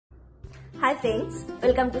Hi friends,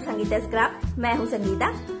 welcome to संगीता's craft. मैं हूँ संगीता।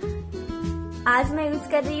 आज मैं यूज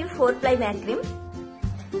कर रही हूँ 4 प्लाई मैक्रिम।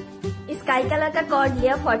 स्काई कलर का कॉर्ड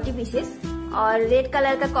लिया 40 पीसेस और रेड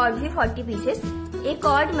कलर का कॉर्ड भी 40 पीसेस। एक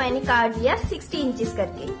कॉर्ड मैंने काट लिया 60 इंचेस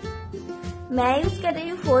करके। मैं यूज कर रही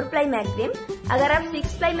हूँ 4 प्लाई मैक्रिम। अगर आप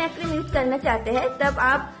 6 प्लाई मैक्रिम यूज करना चाहते हैं तब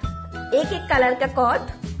आप एक एक कलर का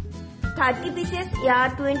कॉर्ड 30 पीसेस या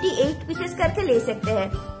 28 पीसेस करके ले सकते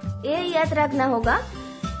हैं। ये याद रखना होगा,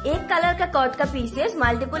 एक कलर का कॉर्ड का पीसेस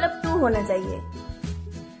मल्टीपल ऑफ 2 होना चाहिए।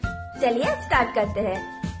 चलिए स्टार्ट करते हैं।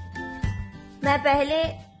 मैं पहले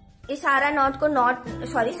इस सारा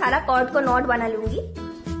कॉर्ड को नॉट बना लूंगी।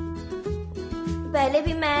 पहले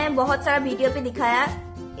भी मैं बहुत सारा वीडियो पे दिखाया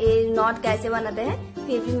ये नॉट कैसे बनाते हैं,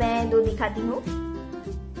 फिर भी मैं 2 दिखाती हूँ।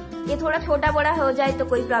 ये थोड़ा छोटा बड़ा हो जाए तो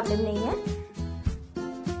कोई प्रॉब्लम नहीं है।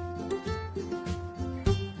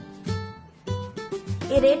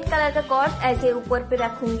 ये रेड कलर का कॉर्ड ऐसे ऊपर पे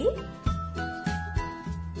रखूंगी।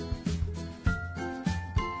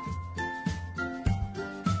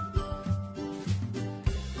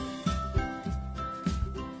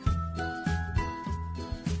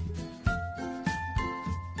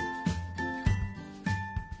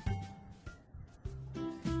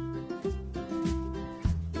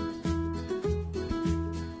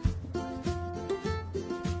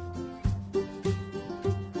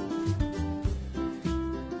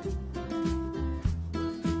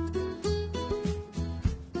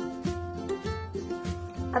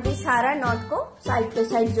 अब इस सारा नॉट को साइड टू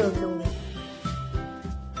साइड जोड़ लूंगी।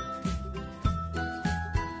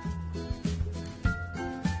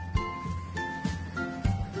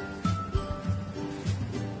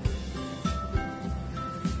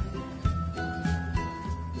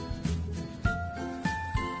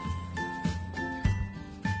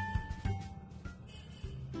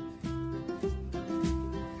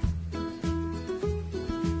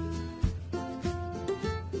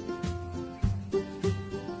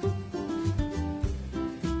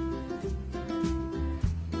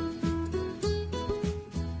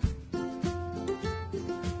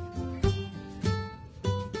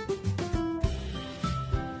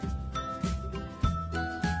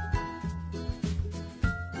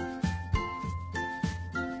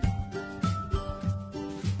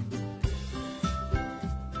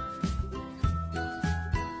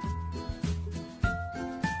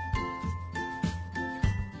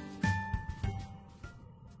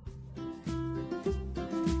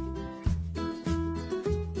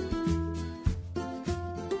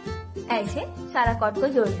 ऐसे सारा कॉर्ड को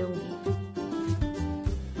जोड़ लूंगी।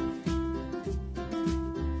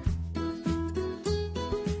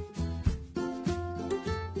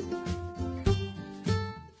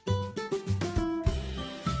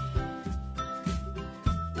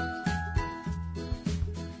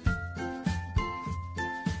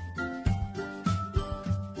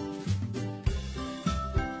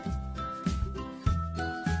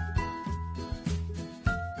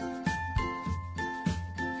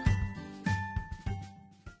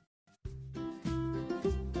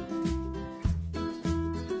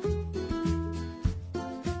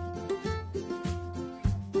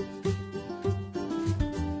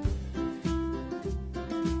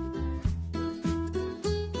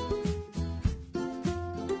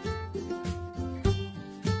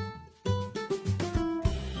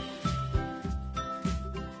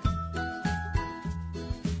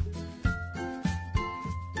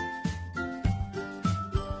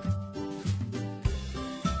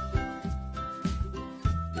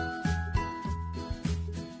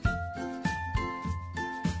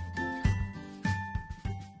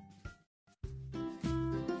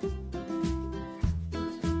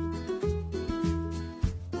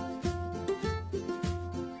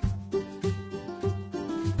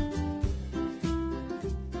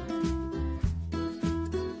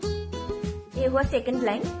 ये हुआ सेकंड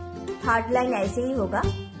लाइन। थर्ड लाइन ऐसे ही होगा।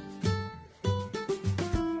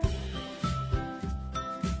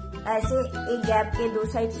 ऐसे एक गैप के 2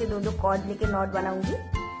 साइड से 2 कॉर्ड लेके नॉट बनाऊंगी।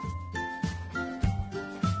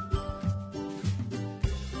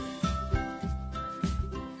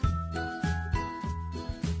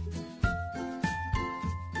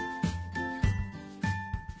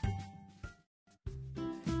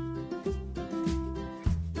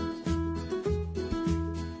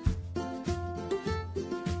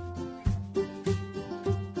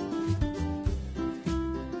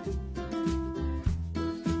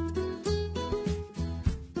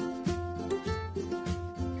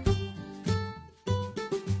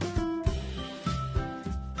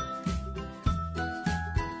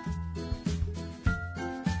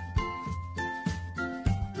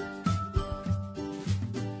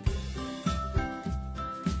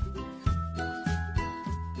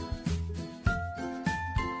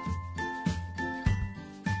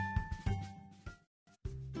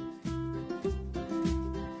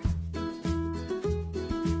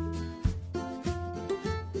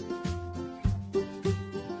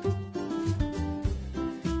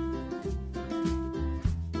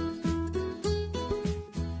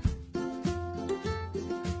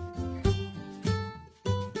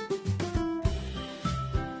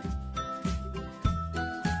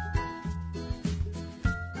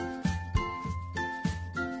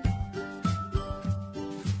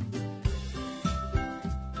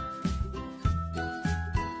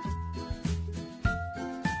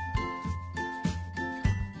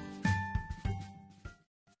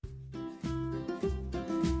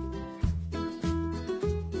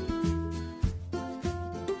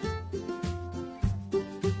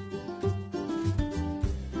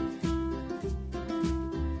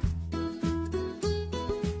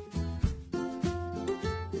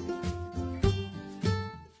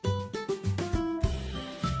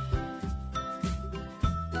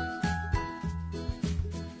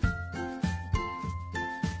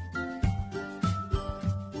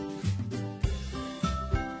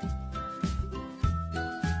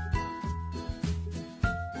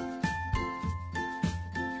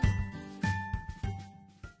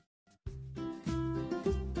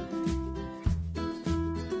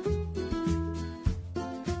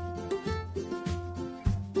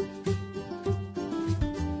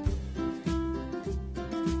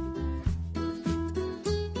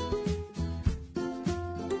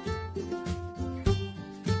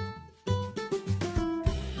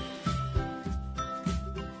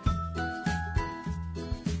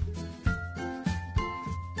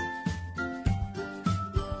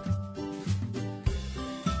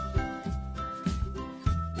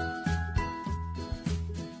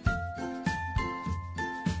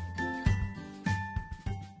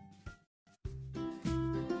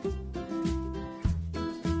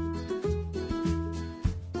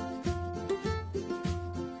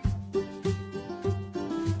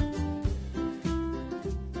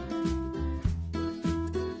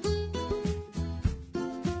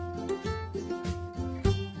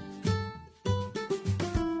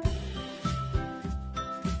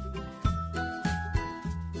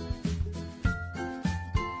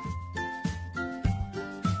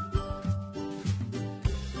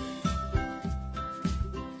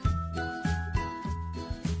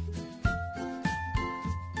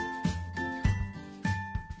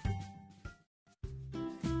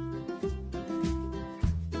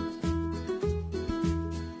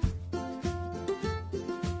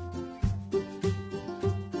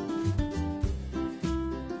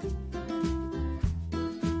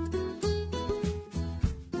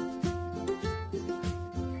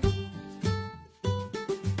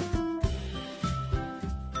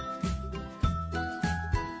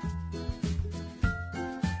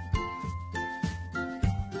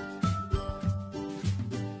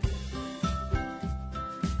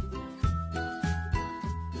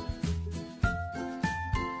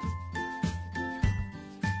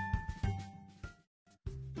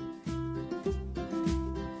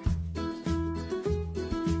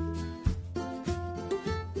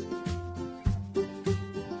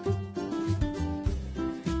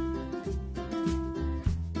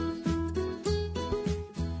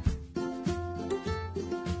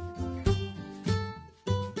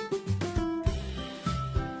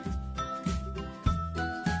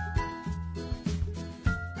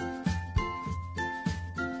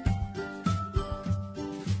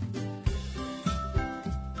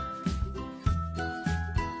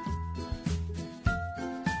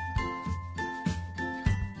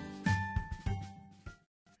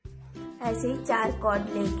 ऐसे ही 4 कॉर्ड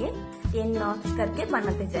लेके 10 नॉट्स करके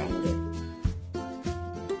बनाते जाएंगे।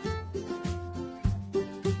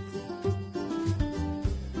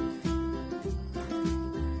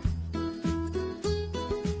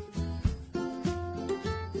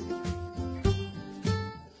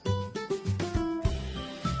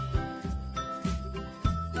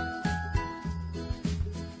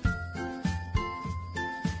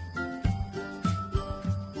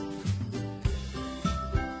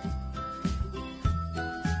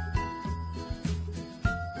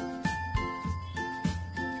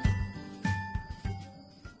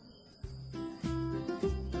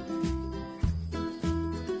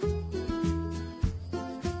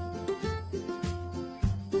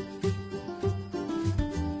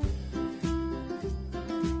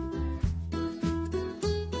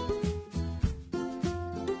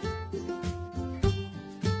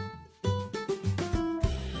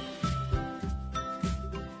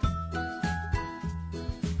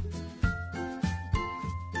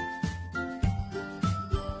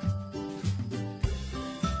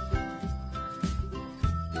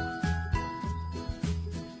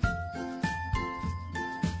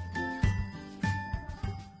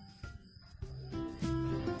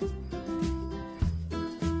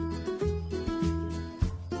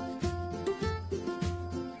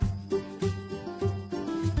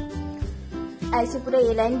 ऐसे पूरा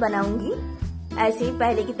ये लाइन बनाऊंगी। ऐसे ही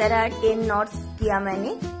पहले की तरह 10 नॉट्स किया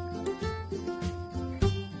मैंने।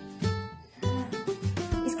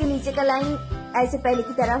 इसके नीचे का लाइन ऐसे पहले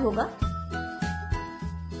की तरह होगा।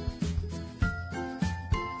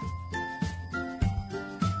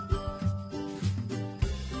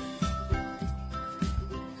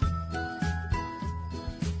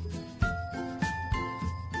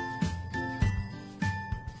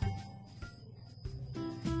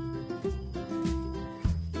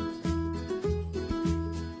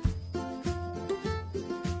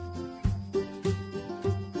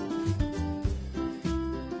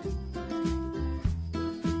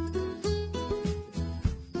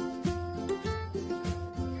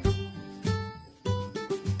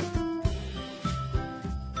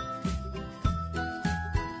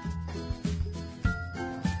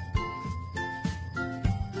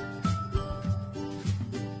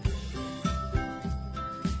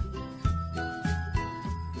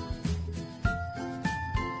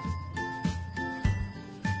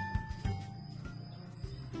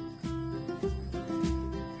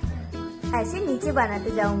 ऐसे नीचे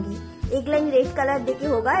बनाते जाऊंगी। एक लाइन रेड कलर देके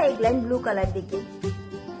होगा, एक लाइन ब्लू कलर देके।